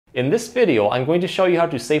In this video, I'm going to show you how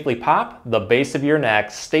to safely pop the base of your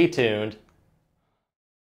neck. Stay tuned.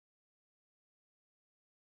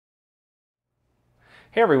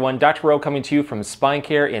 Hey everyone, Dr. Rowe coming to you from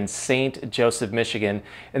SpineCare in St. Joseph, Michigan.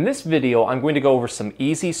 In this video, I'm going to go over some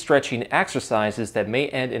easy stretching exercises that may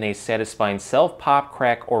end in a satisfying self-pop,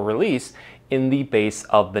 crack, or release in the base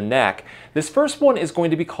of the neck. This first one is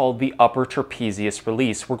going to be called the upper trapezius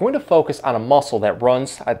release. We're going to focus on a muscle that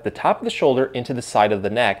runs at the top of the shoulder into the side of the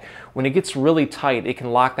neck. When it gets really tight, it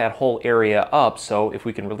can lock that whole area up, so if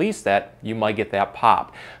we can release that, you might get that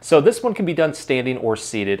pop. So this one can be done standing or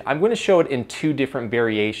seated. I'm going to show it in two different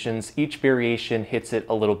variations. Each variation hits it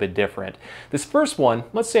a little bit different. This first one,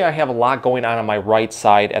 let's say I have a lot going on my right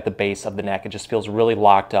side at the base of the neck. It just feels really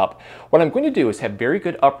locked up. What I'm going to do is have very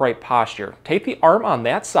good upright posture. Take the arm on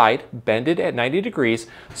that side, bend it at 90 degrees,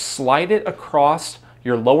 slide it across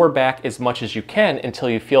your lower back as much as you can until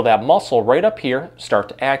you feel that muscle right up here start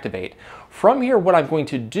to activate. From here, what I'm going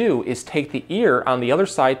to do is take the ear on the other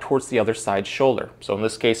side towards the other side's shoulder. So in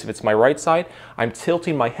this case, if it's my right side, I'm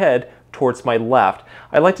tilting my head towards my left.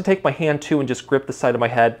 I like to take my hand too and just grip the side of my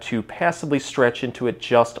head to passively stretch into it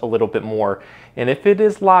just a little bit more. And if it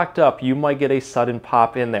is locked up, you might get a sudden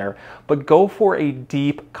pop in there. But go for a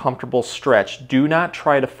deep, comfortable stretch. Do not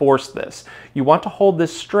try to force this. You want to hold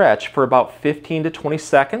this stretch for about 15 to 20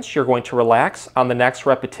 seconds. You're going to relax. On the next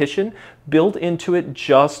repetition, build into it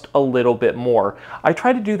just a little bit more. I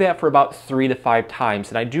try to do that for about 3 to 5 times,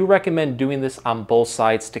 and I do recommend doing this on both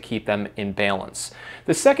sides to keep them in balance.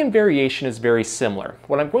 The second variation is very similar.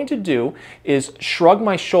 What I'm going to do is shrug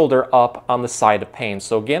my shoulder up on the side of pain.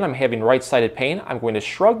 So again, I'm having right-sided pain. I'm going to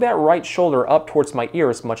shrug that right shoulder up towards my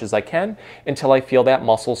ear as much as I can until I feel that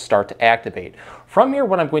muscle start to activate. From here,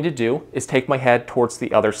 what I'm going to do is take my head towards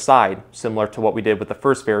the other side, similar to what we did with the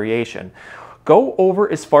first variation. Go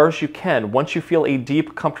over as far as you can. Once you feel a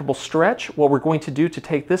deep, comfortable stretch, what we're going to do to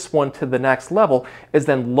take this one to the next level is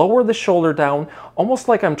then lower the shoulder down, almost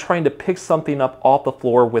like I'm trying to pick something up off the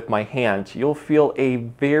floor with my hand. You'll feel a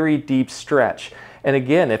very deep stretch. And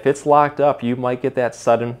again, if it's locked up, you might get that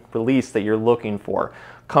sudden release that you're looking for.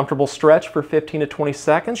 Comfortable stretch for 15 to 20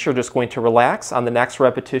 seconds. You're just going to relax. On the next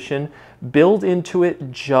repetition, build into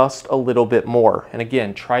it just a little bit more. And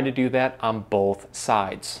again, try to do that on both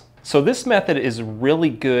sides. So this method is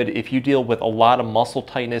really good if you deal with a lot of muscle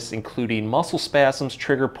tightness, including muscle spasms,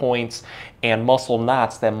 trigger points, and muscle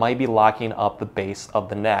knots that might be locking up the base of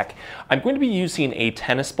the neck. I'm going to be using a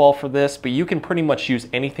tennis ball for this, but you can pretty much use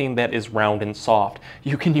anything that is round and soft.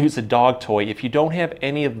 You can use a dog toy. If you don't have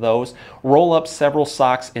any of those, roll up several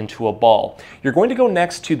socks into a ball. You're going to go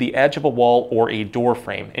next to the edge of a wall or a door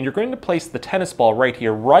frame, and you're going to place the tennis ball right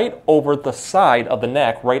here, right over the side of the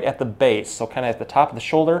neck, right at the base, so kind of at the top of the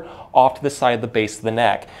shoulder, off to the side of the base of the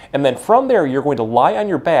neck. And then from there, you're going to lie on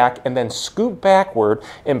your back and then scoot backward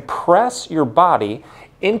and press your body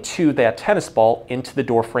into that tennis ball, into the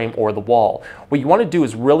door frame or the wall. What you want to do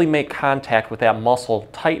is really make contact with that muscle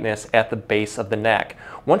tightness at the base of the neck.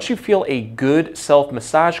 Once you feel a good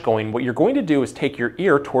self-massage going, what you're going to do is take your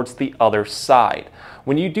ear towards the other side.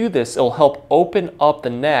 When you do this, it'll help open up the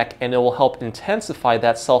neck and it will help intensify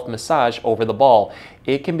that self-massage over the ball.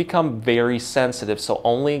 It can become very sensitive, so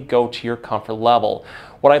only go to your comfort level.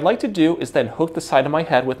 What I'd like to do is then hook the side of my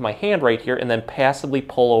head with my hand right here and then passively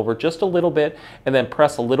pull over just a little bit and then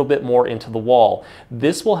press a little bit more into the wall.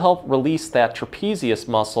 This will help release that trapezius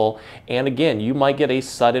muscle, and again, you might get a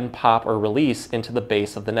sudden pop or release into the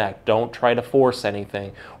base of the neck. Don't try to force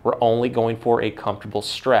anything. We're only going for a comfortable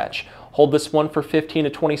stretch. Hold this one for 15 to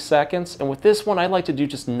 20 seconds, and with this one I like to do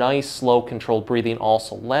just nice, slow, controlled breathing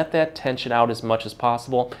also. Let that tension out as much as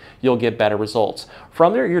possible. You'll get better results.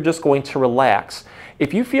 From there, you're just going to relax.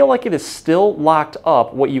 If you feel like it is still locked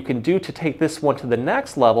up, what you can do to take this one to the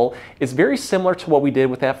next level is very similar to what we did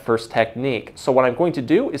with that first technique. So what I'm going to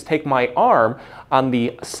do is take my arm on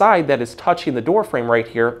the side that is touching the door frame right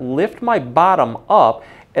here, lift my bottom up,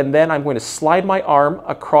 and then I'm going to slide my arm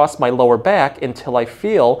across my lower back until I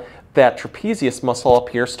feel that trapezius muscle up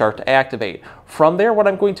here start to activate. From there, what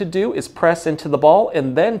I'm going to do is press into the ball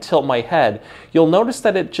and then tilt my head. You'll notice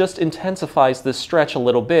that it just intensifies this stretch a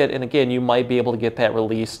little bit, and again, you might be able to get that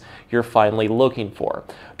release you're finally looking for.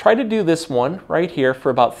 Try to do this one right here for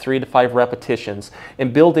about 3 to 5 repetitions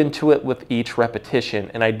and build into it with each repetition,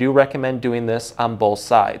 and I do recommend doing this on both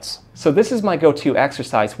sides. So this is my go-to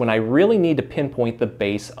exercise when I really need to pinpoint the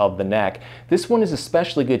base of the neck. This one is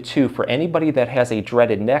especially good too for anybody that has a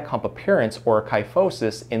dreaded neck hump appearance or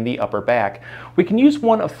kyphosis in the upper back. we can use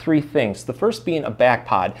one of three things. The first being a back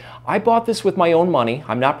pod. I bought this with my own money.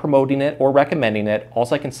 I'm not promoting it or recommending it. All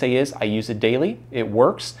I can say is I use it daily, it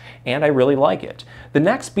works, and I really like it. The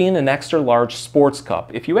next being an extra large sports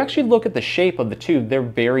cup. If you actually look at the shape of the two, they're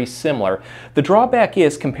very similar. The drawback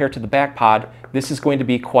is, compared to the back pod, this is going to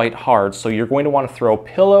be quite hard, so you're going to want to throw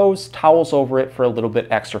pillows, towels over it for a little bit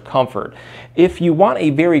extra comfort. If you want a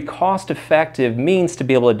very cost-effective means to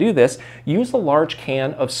be able to do this, use a large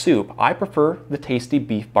can of soup. I prefer the tasty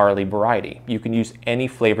beef barley variety. You can use any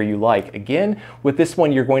flavor you like. Again, with this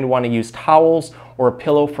one, you're going to want to use towels or a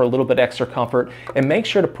pillow for a little bit extra comfort, and make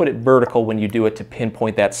sure to put it vertical when you do it to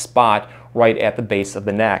pinpoint that spot right at the base of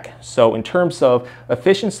the neck. So in terms of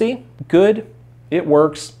efficiency, good, it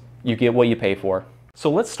works. You get what you pay for.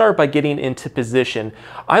 So let's start by getting into position.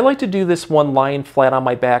 I like to do this one lying flat on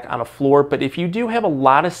my back on a floor, but if you do have a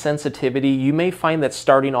lot of sensitivity, you may find that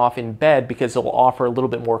starting off in bed, because it will offer a little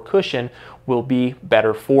bit more cushion, will be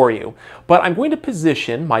better for you. But I'm going to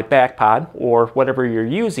position my back pod, or whatever you're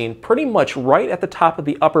using, pretty much right at the top of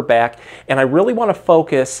the upper back, and I really want to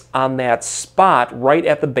focus on that spot right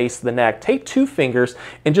at the base of the neck. Take two fingers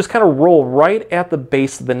and just kind of roll right at the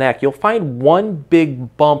base of the neck. You'll find one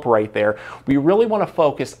big bump right there. We really want to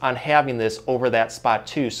focus on having this over that spot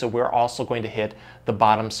too, so we're also going to hit the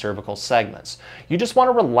bottom cervical segments. You just want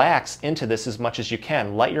to relax into this as much as you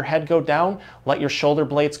can. Let your head go down, let your shoulder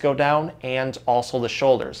blades go down, and also the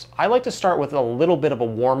shoulders. I like to start with a little bit of a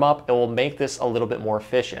warm-up. It will make this a little bit more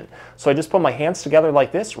efficient. So I just put my hands together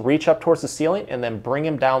like this, reach up towards the ceiling, and then bring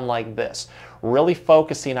them down like this. Really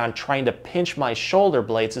focusing on trying to pinch my shoulder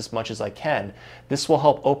blades as much as I can. This will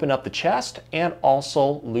help open up the chest and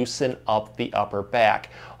also loosen up the upper back.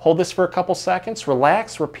 Hold this for a couple seconds,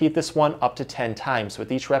 relax, repeat this one up to 10 times.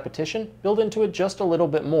 With each repetition, build into it just a little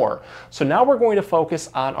bit more. So now we're going to focus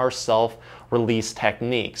on our self-release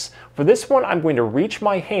techniques. For this one, I'm going to reach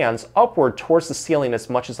my hands upward towards the ceiling as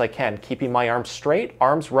much as I can, keeping my arms straight,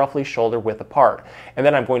 arms roughly shoulder width apart. And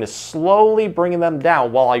then I'm going to slowly bring them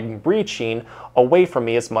down while I'm reaching away from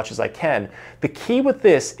me as much as I can. The key with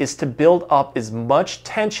this is to build up as much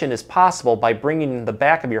tension as possible by bringing the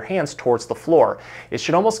back of your hands towards the floor. It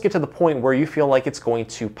should almost get to the point where you feel like it's going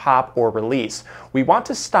to pop or release. We want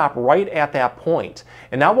to stop right at that point.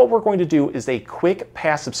 And now what we're going to do is a quick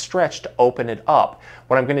passive stretch to open it up.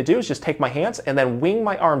 What I'm going to do is just take my hands and then wing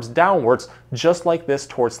my arms downwards just like this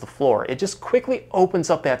towards the floor. It just quickly opens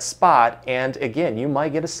up that spot, and again, you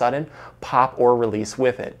might get a sudden pop or release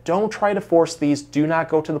with it. Don't try to force these. Do not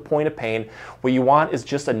go to the point of pain. What you want is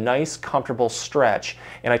just a nice, comfortable stretch.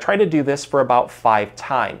 And I try to do this for about 5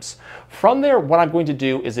 times. From there, what I'm going to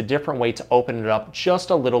do is a different way to open it up just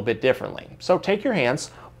a little bit differently. So take your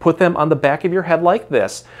hands, put them on the back of your head like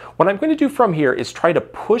this. What I'm going to do from here is try to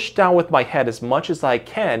push down with my head as much as I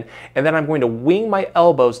can, and then I'm going to wing my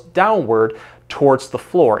elbows downward towards the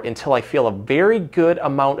floor until I feel a very good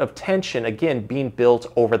amount of tension, again, being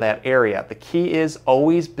built over that area. The key is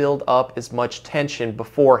always build up as much tension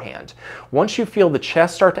beforehand. Once you feel the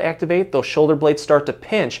chest start to activate, those shoulder blades start to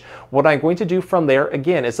pinch, what I'm going to do from there,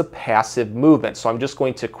 again, is a passive movement. So I'm just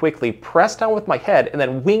going to quickly press down with my head and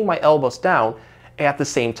then wing my elbows down at the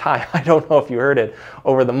same time. I don't know if you heard it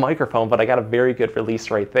over the microphone, but I got a very good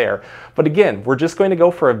release right there. But again, we're just going to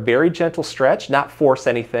go for a very gentle stretch, not force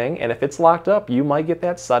anything, and if it's locked up, you might get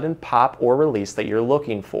that sudden pop or release that you're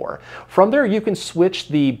looking for. From there, you can switch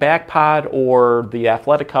the back pod or the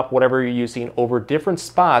athletic cup, whatever you're using, over different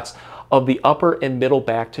spots of the upper and middle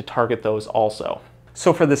back to target those also.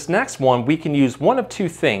 So for this next one, we can use one of two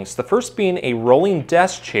things. The first being a rolling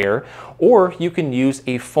desk chair, or you can use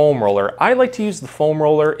a foam roller. I like to use the foam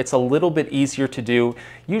roller. It's a little bit easier to do,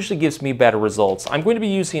 usually gives me better results. I'm going to be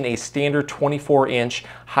using a standard 24-inch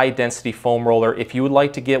high-density foam roller. If you would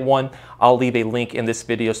like to get one, I'll leave a link in this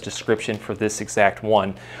video's description for this exact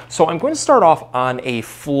one. So I'm going to start off on a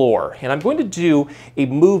floor, and I'm going to do a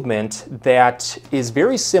movement that is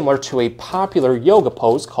very similar to a popular yoga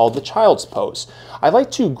pose called the child's pose. I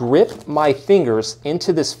like to grip my fingers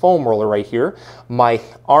into this foam roller right here. My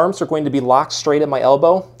arms are going to be locked straight at my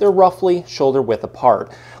elbow. They're roughly shoulder width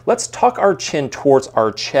apart. Let's tuck our chin towards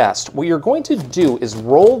our chest. What you're going to do is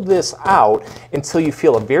roll this out until you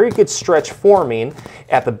feel a very good stretch forming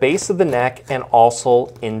at the base of the neck and also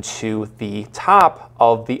into the top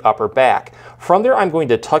of the upper back. From there, I'm going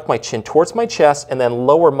to tuck my chin towards my chest and then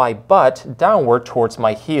lower my butt downward towards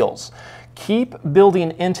my heels. Keep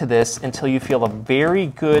building into this until you feel a very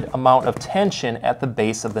good amount of tension at the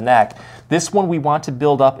base of the neck. This one we want to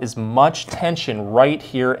build up as much tension right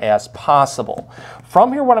here as possible.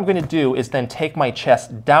 From here, what I'm going to do is then take my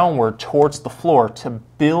chest downward towards the floor to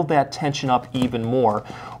build that tension up even more.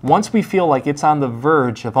 Once we feel like it's on the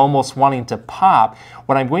verge of almost wanting to pop,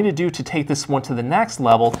 what I'm going to do to take this one to the next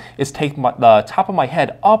level is take the top of my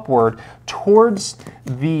head upward towards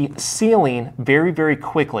the ceiling very, very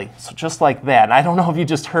quickly. So just like that. And I don't know if you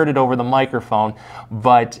just heard it over the microphone,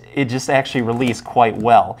 but it just actually released quite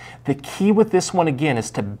well. The key with this one, again,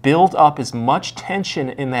 is to build up as much tension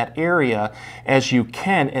in that area as you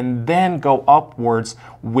can and then go upwards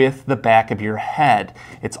with the back of your head.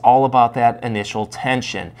 It's all about that initial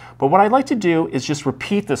tension. But what I'd like to do is just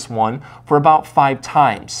repeat this one for about 5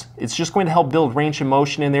 times. It's just going to help build range of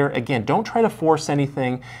motion in there. Again, don't try to force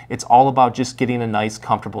anything. It's all about just getting a nice,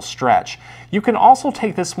 comfortable stretch. You can also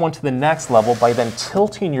take this one to the next level by then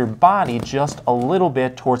tilting your body just a little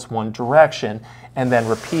bit towards one direction and then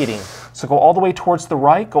repeating. So go all the way towards the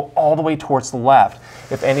right, go all the way towards the left.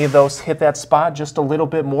 If any of those hit that spot just a little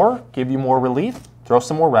bit more, give you more relief, throw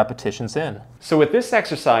some more repetitions in. So with this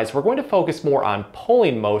exercise, we're going to focus more on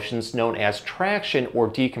pulling motions known as traction or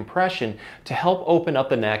decompression to help open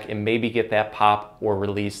up the neck and maybe get that pop or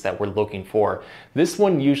release that we're looking for. This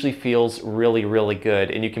one usually feels really, really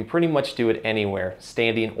good, and you can pretty much do it anywhere,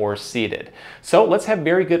 standing or seated. So let's have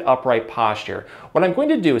very good upright posture. What I'm going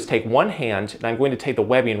to do is take one hand, and I'm going to take the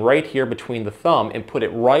webbing right here between the thumb and put it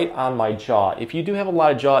right on my jaw. If you do have a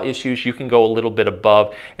lot of jaw issues, you can go a little bit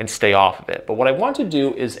above and stay off of it. But what I want to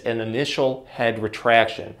do is an initial head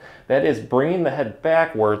retraction. That is bringing the head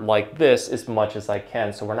backward like this as much as I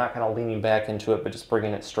can. So we're not kind of leaning back into it, but just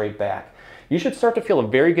bringing it straight back. You should start to feel a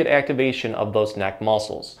very good activation of those neck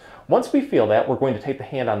muscles. Once we feel that, we're going to take the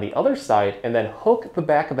hand on the other side and then hook the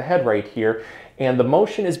back of the head right here. And the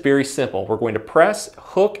motion is very simple. We're going to press,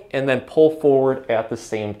 hook, and then pull forward at the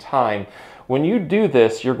same time. When you do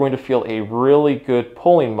this, you're going to feel a really good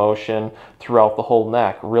pulling motion throughout the whole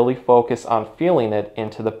neck. Really focus on feeling it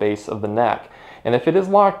into the base of the neck. And if it is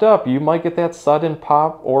locked up, you might get that sudden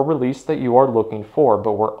pop or release that you are looking for,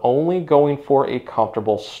 but we're only going for a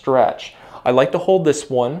comfortable stretch. I like to hold this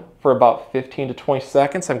one for about 15 to 20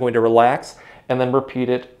 seconds. I'm going to relax and then repeat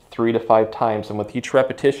it 3 to 5 times. And with each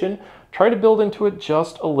repetition, try to build into it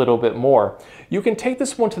just a little bit more. You can take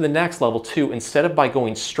this one to the next level too. Instead of by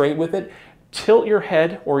going straight with it, tilt your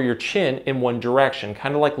head or your chin in one direction,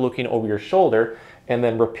 kind of like looking over your shoulder, and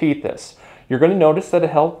then repeat this. You're going to notice that it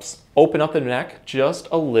helps open up the neck just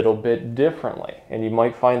a little bit differently, and you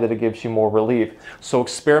might find that it gives you more relief. So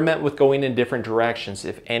experiment with going in different directions.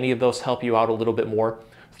 If any of those help you out a little bit more,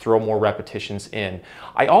 throw more repetitions in.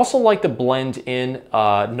 I also like to blend in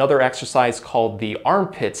another exercise called the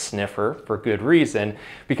armpit sniffer for good reason,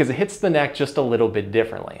 because it hits the neck just a little bit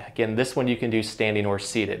differently. Again, this one you can do standing or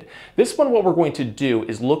seated. This one, what we're going to do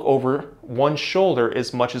is look over one shoulder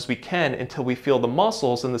as much as we can until we feel the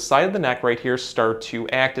muscles in the side of the neck right here start to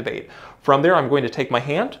activate. From there, I'm going to take my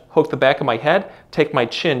hand, hook the back of my head, take my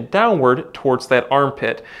chin downward towards that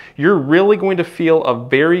armpit. You're really going to feel a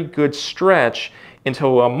very good stretch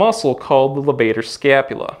into a muscle called the levator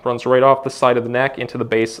scapula. Runs right off the side of the neck into the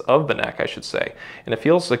base of the neck, I should say. And it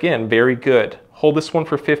feels, again, very good. Hold this one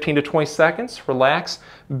for 15 to 20 seconds, relax,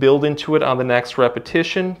 build into it on the next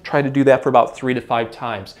repetition. Try to do that for about 3 to 5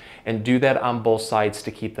 times, and do that on both sides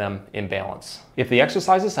to keep them in balance. If the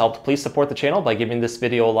exercises helped, please support the channel by giving this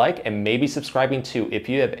video a like and maybe subscribing too. If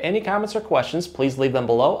you have any comments or questions, please leave them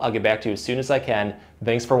below. I'll get back to you as soon as I can.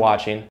 Thanks for watching.